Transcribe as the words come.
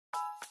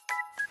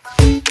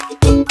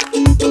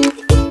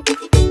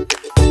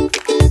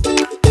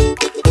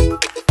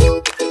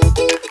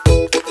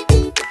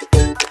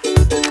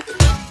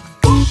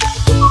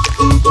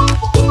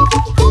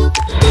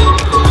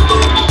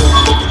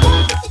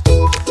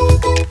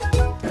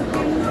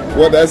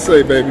What'd that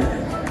say, baby?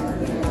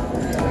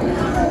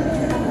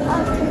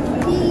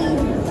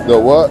 The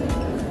what?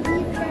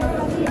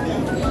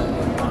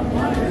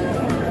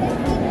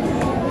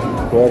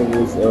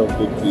 Predators of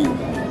the deep.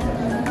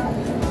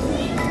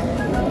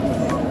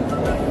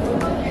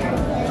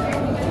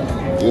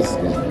 This is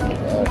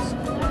awesome.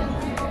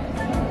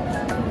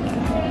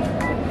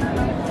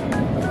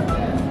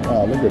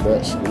 Wow, look at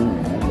that screen.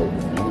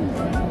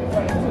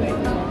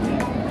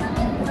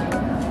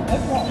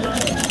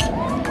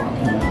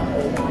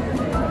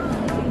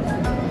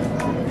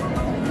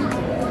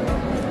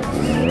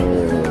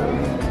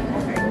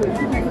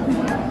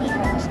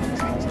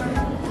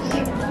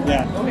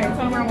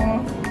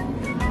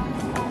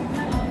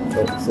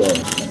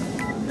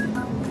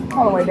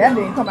 Hold on, wait, that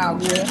didn't come out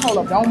good. Hold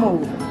up, don't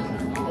move.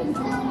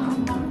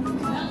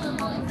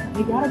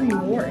 You gotta be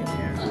more in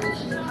here.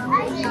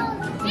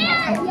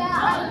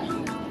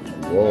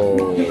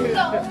 Whoa.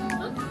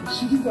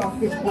 She's off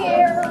his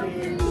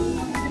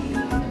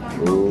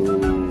Oh,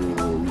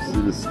 you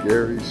see the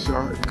scary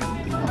shark?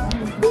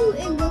 Ooh,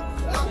 it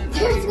looks,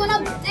 there's one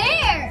up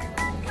there.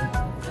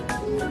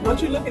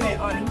 What you looking at,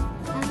 Ani?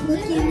 I'm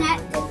looking at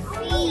the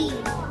sea.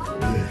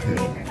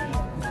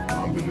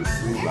 I'm gonna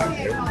see like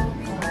that.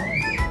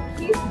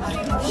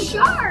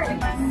 Shark.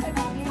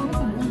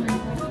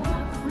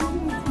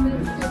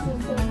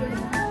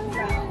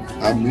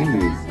 How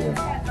many is there?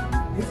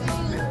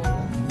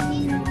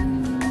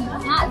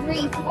 Not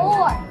 3,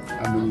 4.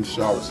 How many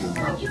sharks in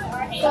there?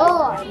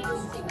 4.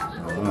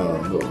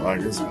 Look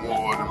like it's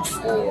more than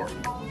 4.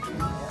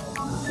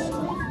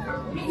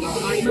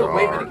 Look,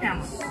 wave at the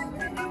camera.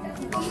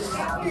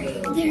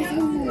 There's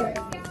one more.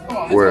 Come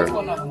on, Where? let's go to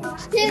another one.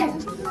 There.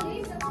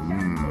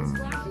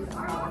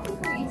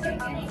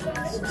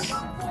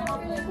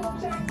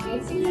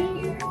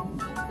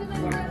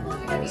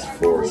 There's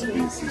 4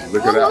 species.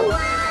 Look at that one.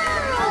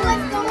 Oh,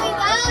 what's going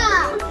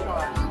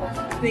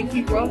on? Think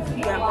he broke?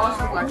 He got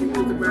muscles like he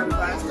was the grab it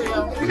by his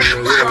tail.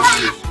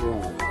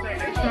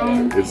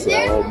 Yeah, it's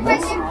all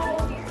muscle.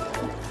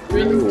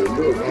 Really? Ooh,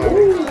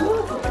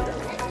 look.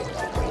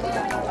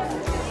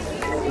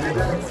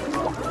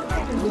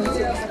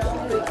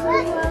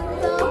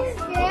 So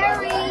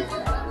scary.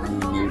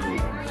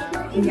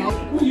 No.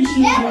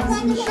 Yeah, look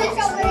at the fish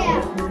over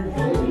there.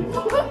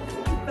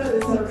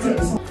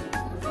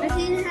 I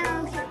see how.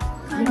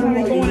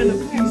 Going in the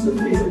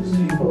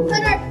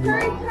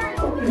Hurry.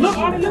 Look,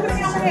 Ani, look at the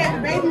camera head.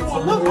 The baby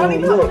one. Look, Ani,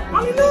 look.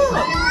 Ani,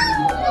 look.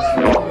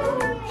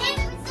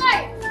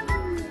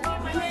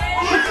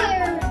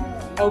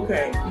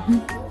 Okay.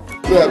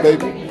 What's that,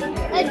 baby?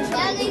 A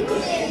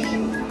jellyfish.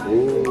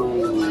 Ooh.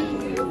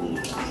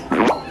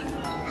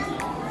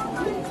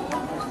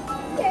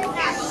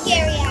 Not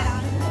scary at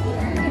all.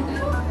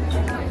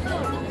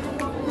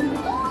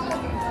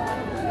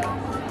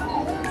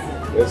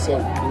 That's so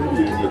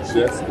pretty and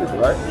majestic,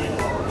 right?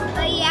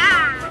 But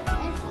yeah,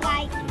 it's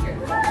like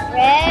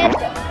red,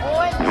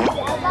 orange,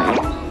 yellow,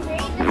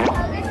 green, the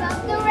colors of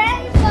the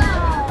rainbow.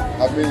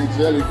 How many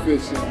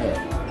jellyfish in there?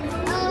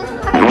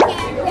 I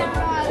can't count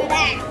all of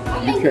that.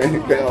 You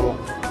can't count them.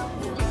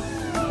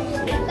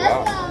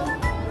 Let's go.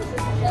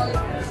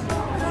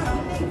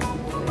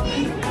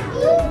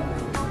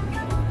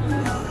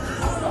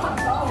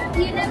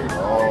 You know,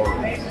 Oh,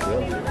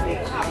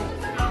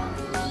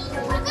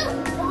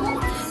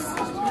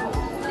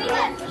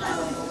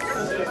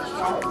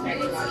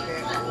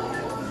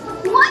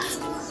 what?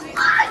 I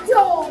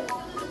don't.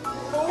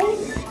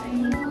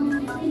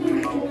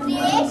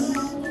 Fish.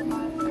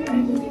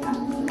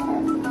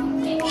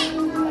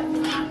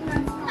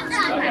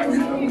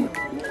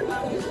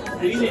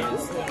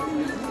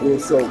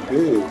 it's so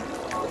big.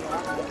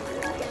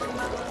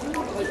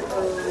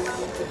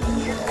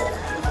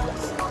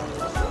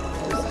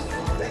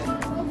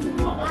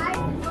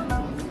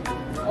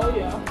 Oh,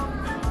 yeah.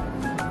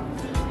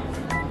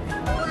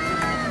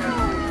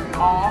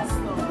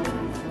 Awesome.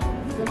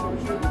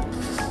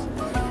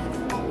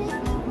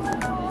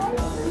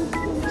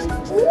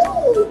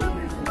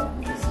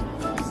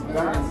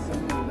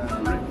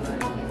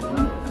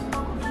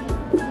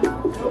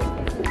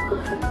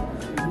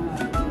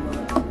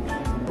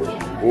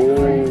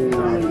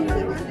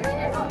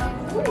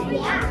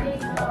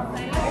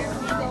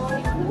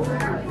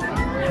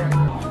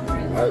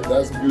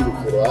 That's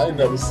beautiful. I ain't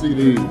never seen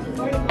these. What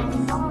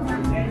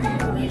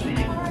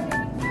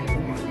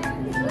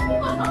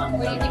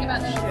do you think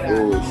about that?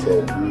 Oh, it's so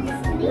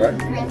beautiful, right?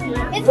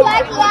 It's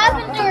like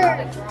lavender.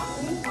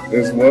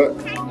 It's what?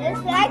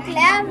 It's like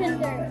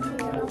lavender.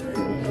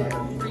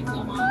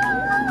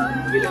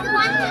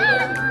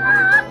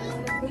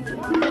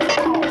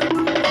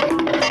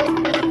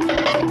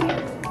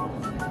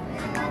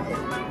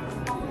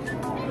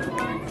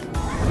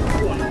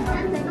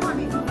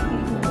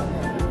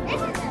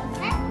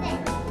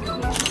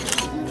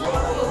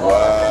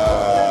 Wow.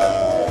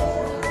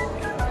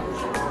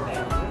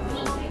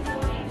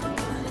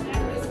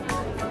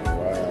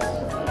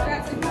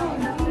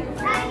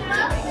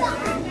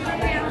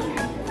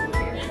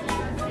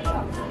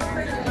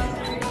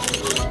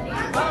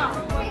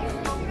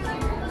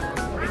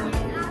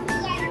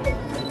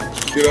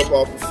 Get up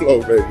off the floor,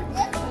 baby.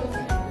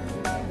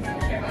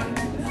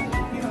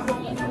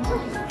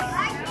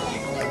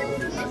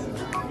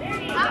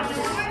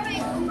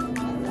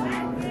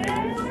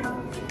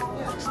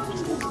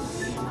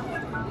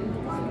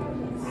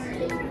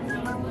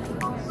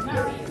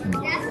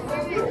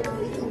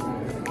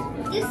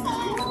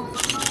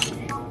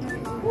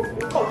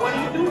 What do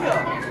you do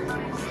here?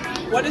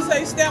 What did it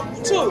say? Step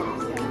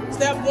 2.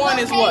 Step 1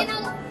 is what?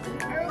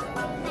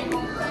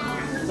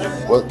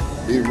 What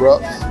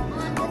erupts?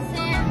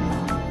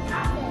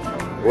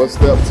 What's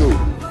step 2?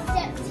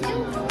 Step 2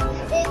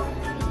 is a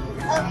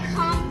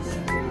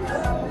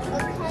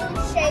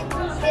cone-shaped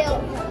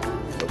build.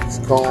 This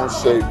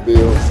cone-shaped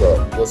builds up.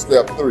 What's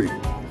step 3?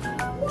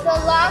 The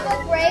lava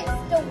breaks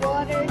the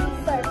water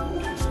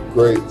surface.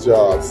 Great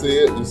job. See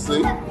it? You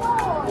see?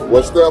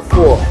 What's step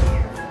 4?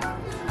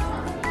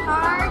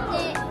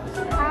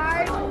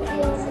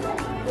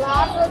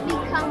 Lava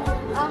becomes a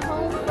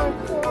home for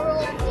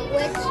coral,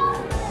 which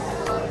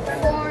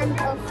form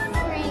a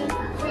freeing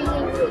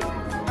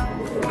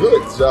reef.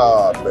 Good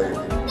job, baby.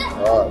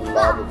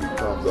 Lava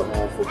becomes a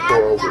home for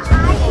coral, which forms a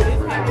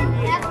freeing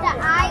reef. As the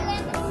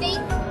island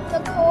sinks, the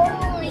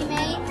coral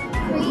remains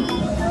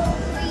creating a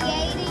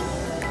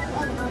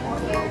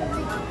barrier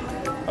reef.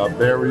 A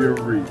barrier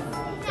reef.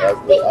 As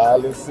the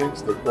island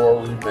sinks, the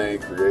coral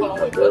remains creating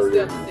a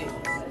barrier reef.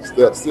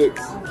 Step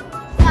 6.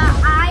 The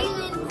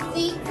island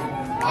sinks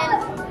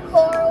and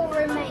coral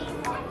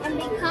remains and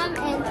become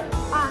an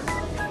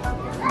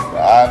octopus. The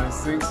island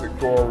sinks and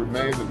coral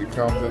remains and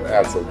becomes an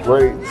atoll.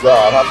 Great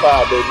job. High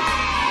five, baby.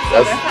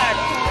 That's how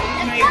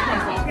it made from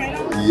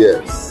volcano? Yes.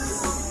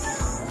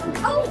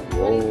 Oh,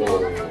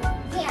 Whoa.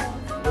 yeah.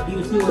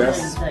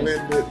 That's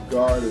splendid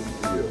garden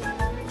view.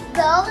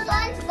 Those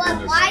ones, but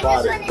And a why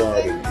does spotted one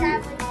garden exist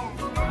have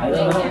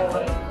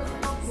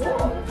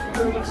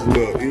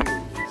Little eels.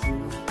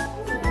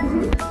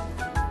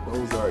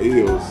 Those are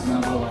eels.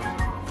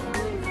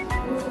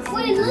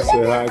 Wait, look Say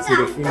at hi this to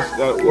the fish.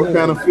 What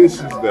kind of fish is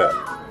that?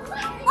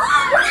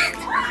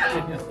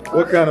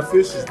 What kind of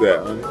fish is that,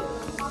 honey?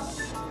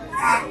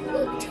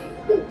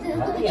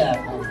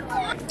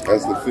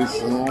 That's the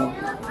fish's home.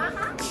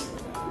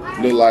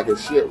 Look like a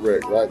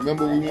shipwreck, right?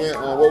 Remember we went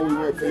on where we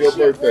went for your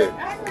birthday?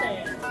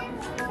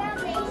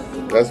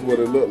 That's what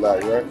it looked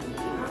like, right?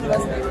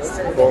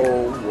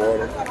 Cold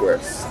water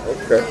quest.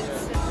 Okay.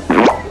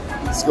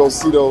 Let's go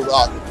see those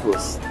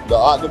octopus. The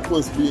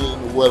octopus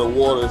being where the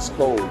water is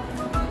cold.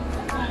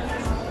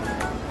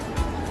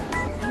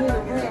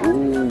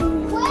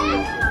 Ooh.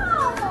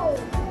 Wow!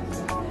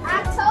 I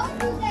told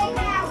you they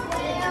have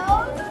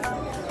whales.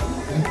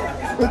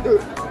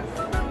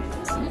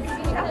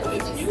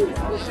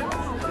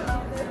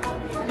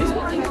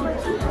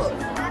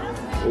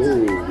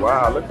 Ooh,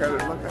 wow, look at it,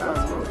 look at it.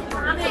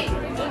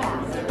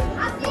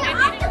 I see an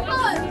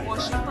octopus.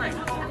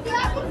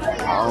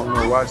 I don't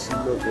know why she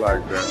looked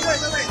like that.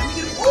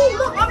 Oh,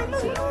 look, I mean,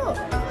 look.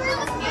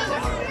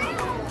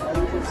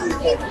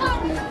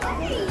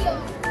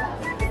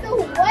 It's a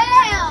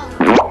whale.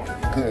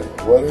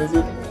 What is it?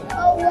 A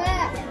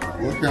whale.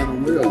 What kind of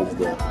whale is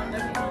that?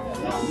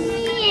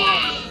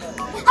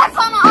 I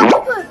found an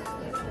octopus.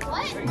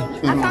 What? I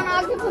found an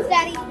octopus,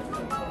 Daddy. The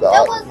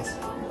That was.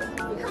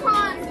 octopus. Come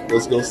on.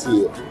 Let's go see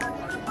it.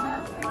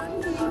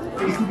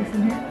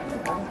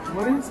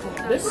 What is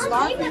that? This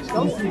starfish,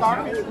 those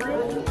starfish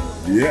real?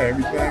 Yeah,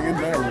 everything in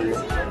there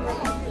real.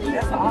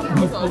 That's an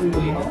octopus.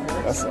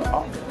 That's an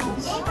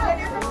octopus.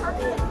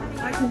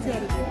 I can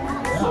tell you.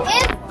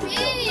 It's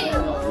big.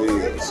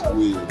 Yeah,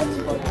 squid.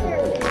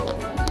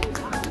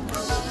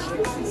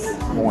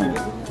 Point.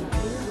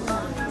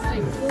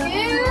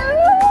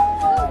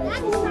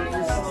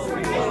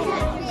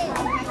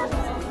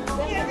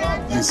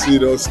 You see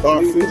those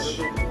starfish?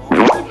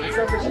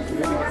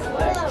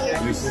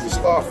 You see the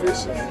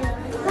starfish?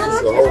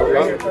 It's a whole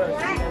lot.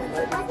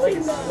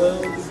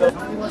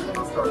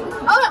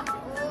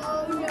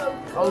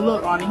 Oh,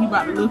 look, Arnie, he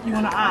about to look you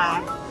in the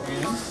eye.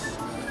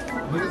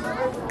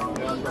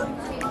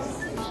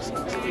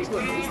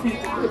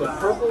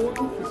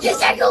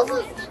 Yes, I go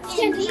for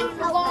sticking on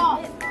the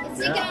wall. It's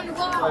sticking on the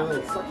wall.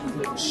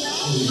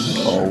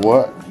 Oh,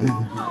 what?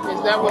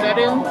 Is that what that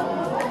is?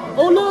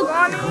 Oh, look,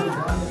 Arnie.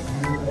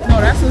 No,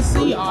 that's a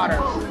sea otter.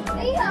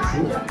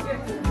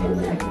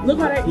 Look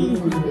how they eat.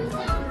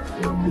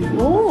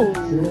 Oh.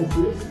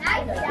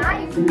 Nice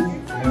dive.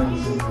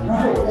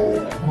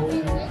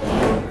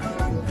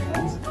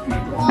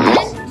 1,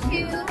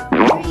 2,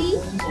 3,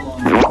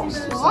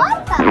 4,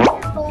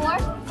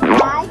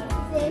 5,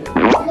 6,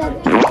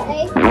 7,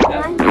 8,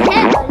 9,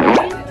 10,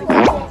 11,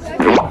 12,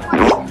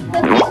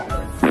 13,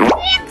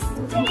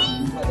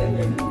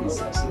 14,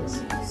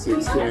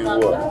 16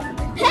 what?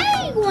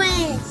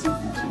 penguins!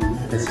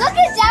 Look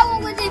at that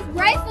one with his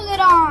bracelet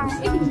on!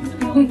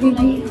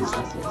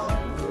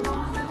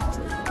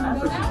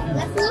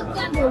 Let's look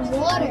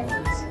underwater.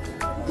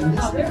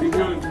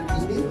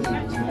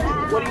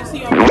 What do you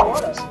see on the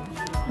water?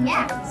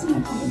 Yeah.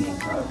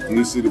 And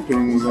you see the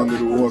penguins under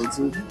the water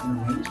too?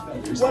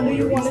 What do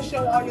you want to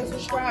show all your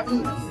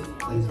subscribers? The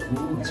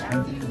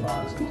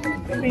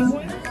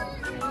penguins?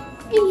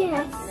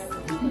 Yes.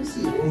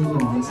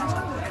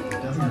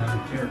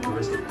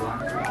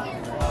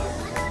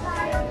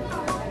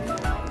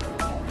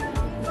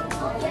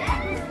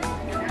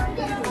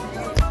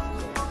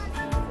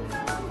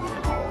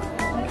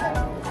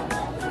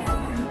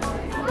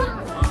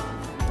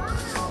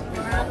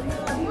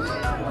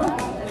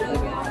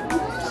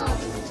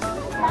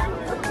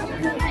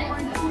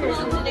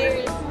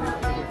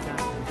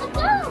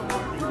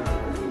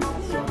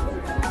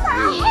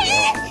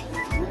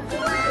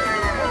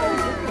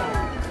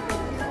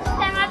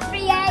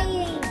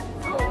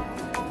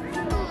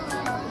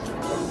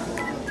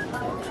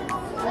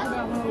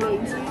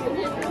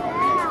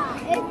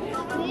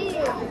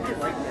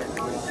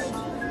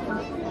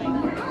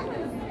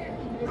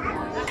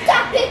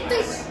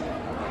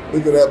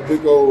 Look at that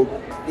big old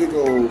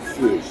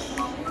fish.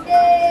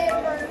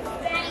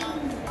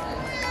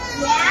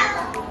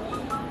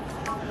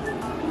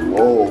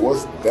 Whoa,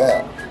 what's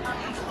that?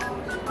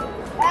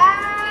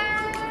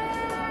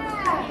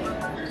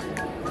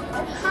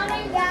 It's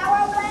coming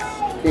our way.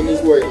 Come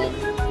this way, honey.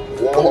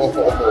 Whoa.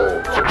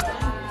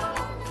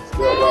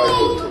 Step right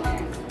here.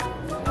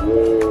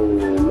 Whoa,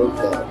 look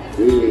how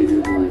big it is.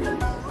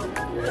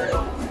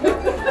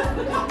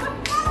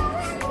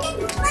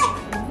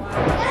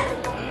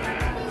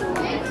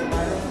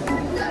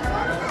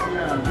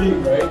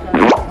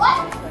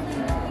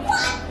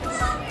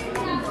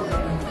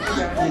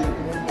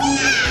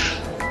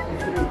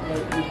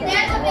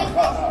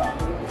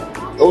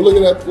 Oh, look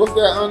at that. What's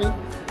that, honey?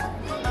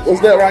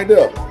 What's that right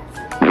there?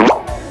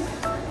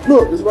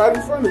 Look, it's right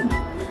in front of you.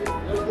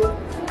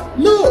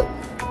 Look.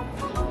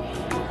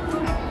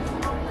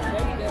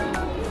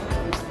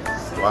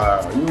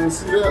 Wow, you didn't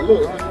see that?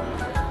 Look, honey.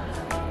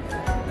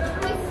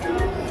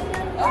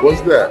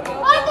 What's that?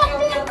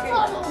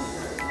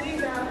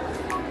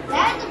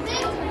 That's a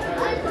big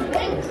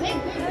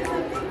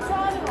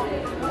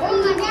Oh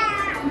my God.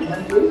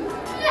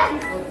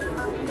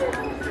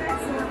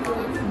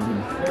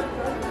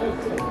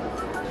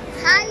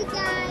 Hi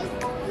guys.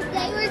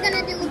 Today we're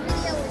gonna do a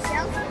video with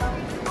Chelsea.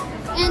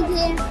 And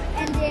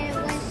then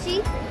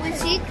when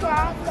she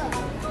crawls up,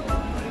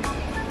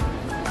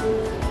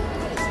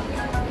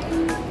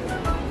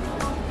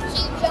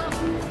 she jumps.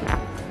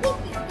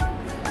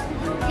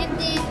 And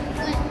then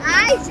when I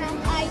jump,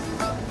 I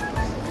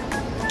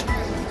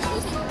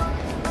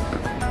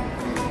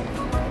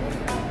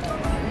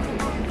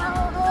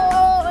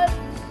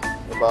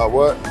About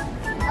what?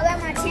 About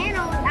my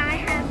channel, I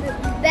have the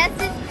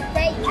bestest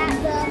stay at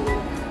the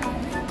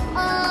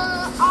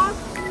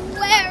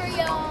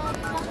aquarium,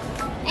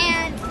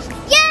 and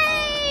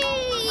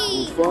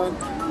yay! Fun?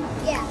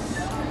 Yeah.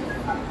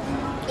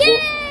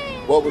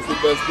 Yay! What was the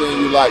best thing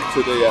you liked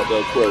today at the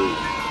aquarium?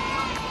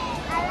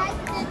 I like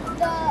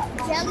the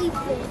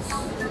jellyfish.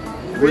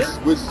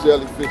 Which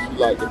jellyfish you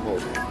like the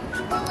most?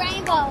 The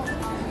rainbow.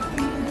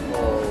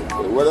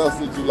 Okay. What else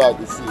did you like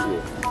to see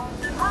here?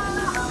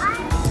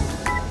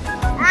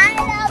 I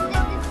loved it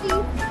to see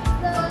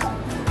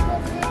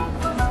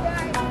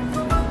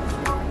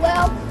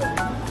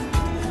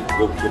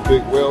The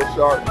big whale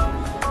shark?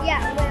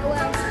 Yeah,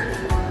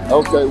 well.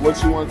 Okay, what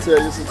you want to tell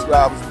your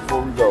subscribers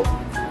before we go?